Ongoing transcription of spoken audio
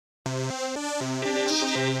Do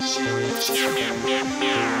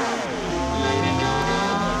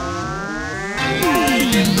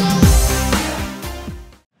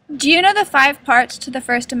you know the 5 parts to the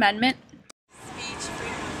First Amendment? Speech,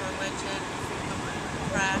 freedom of religion, freedom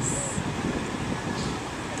of press.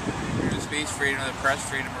 Freedom of speech, freedom of the press,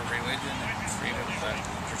 freedom of religion, and freedom of the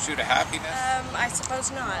pursuit of happiness. I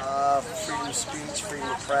suppose not. Freedom of speech, freedom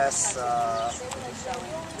of press,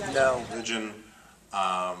 no. Religion,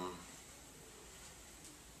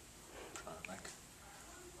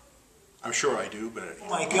 I'm sure I do, but... Oh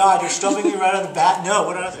my God, you're stumping me right on the bat? No,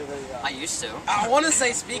 what are they? I used to. I want to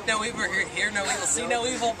say speak no evil, hear no evil, see no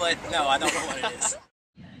evil, but no, I don't know what it is.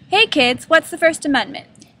 Hey kids, what's the First Amendment?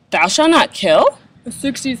 Thou shalt not kill. A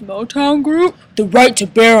 60s Motown group? The right to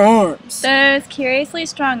bear arms. Those curiously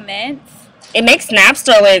strong mints? It makes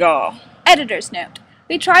Napster illegal. Editor's note.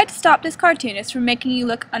 We tried to stop this cartoonist from making you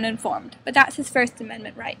look uninformed, but that's his First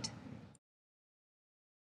Amendment right.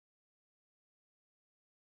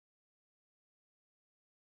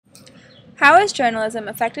 How is journalism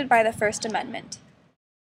affected by the First Amendment?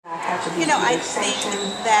 You know, I think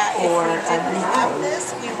that if we didn't have this,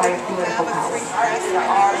 we wouldn't have a free press or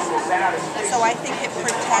ours. And so I think it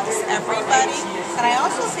protects everybody. And I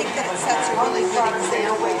also think that it sets a really good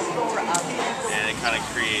example for others. And it kind of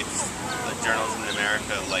creates journalism in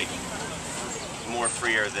America like more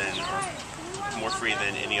free than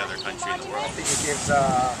any other country in the world. I think it gives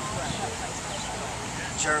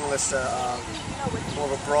journalists more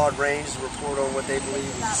of a broad range to report on what they believe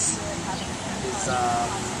is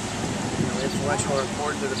influential or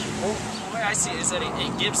important to the people. The way I see it is that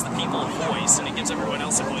it gives the people a voice, and it gives everyone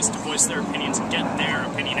else a voice to voice their opinions and get their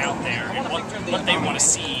opinion out there and what they want to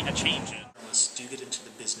see a change in. Journalists do get into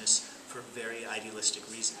the business for very idealistic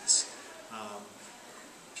reasons.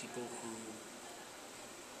 People who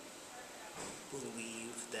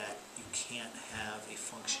believe that you can't have a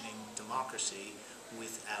functioning democracy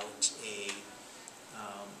without a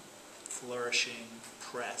flourishing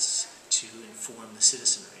press to inform the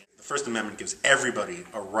citizenry. The First Amendment gives everybody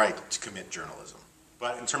a right to commit journalism.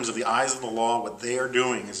 But in terms of the eyes of the law, what they are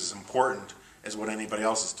doing is as important as what anybody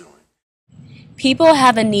else is doing. People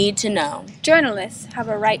have a need to know. Journalists have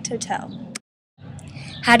a right to tell.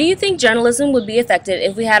 How do you think journalism would be affected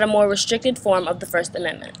if we had a more restricted form of the First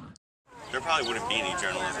Amendment? There probably wouldn't be any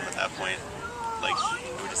journalism at that point. Like,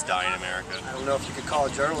 it would just die in America. I don't know if you could call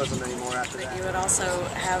it journalism anymore after that. You would also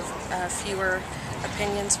have fewer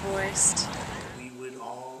opinions voiced. We would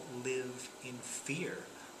all live in fear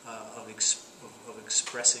of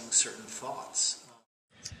expressing certain thoughts.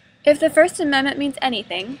 If the First Amendment means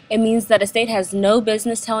anything, It means that a state has no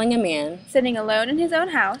business telling a man sitting alone in his own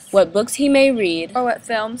house, what books he may read, or what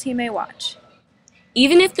films he may watch.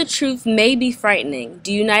 even if the truth may be frightening.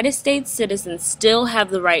 Do United States citizens still have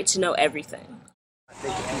the right to know everything? I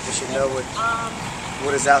think that people should know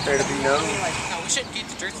what is out there to be known. No, we shouldn't keep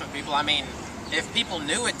the truth from people. I mean, if people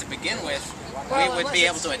knew it to begin with, we would be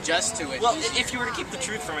able to adjust to it. Well, if you were to keep the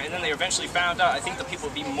truth from it and then they eventually found out, I think the people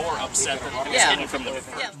would be more upset that it was hidden from them.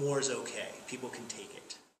 More is okay. People can take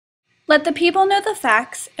it. Let the people know the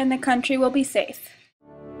facts, and the country will be safe.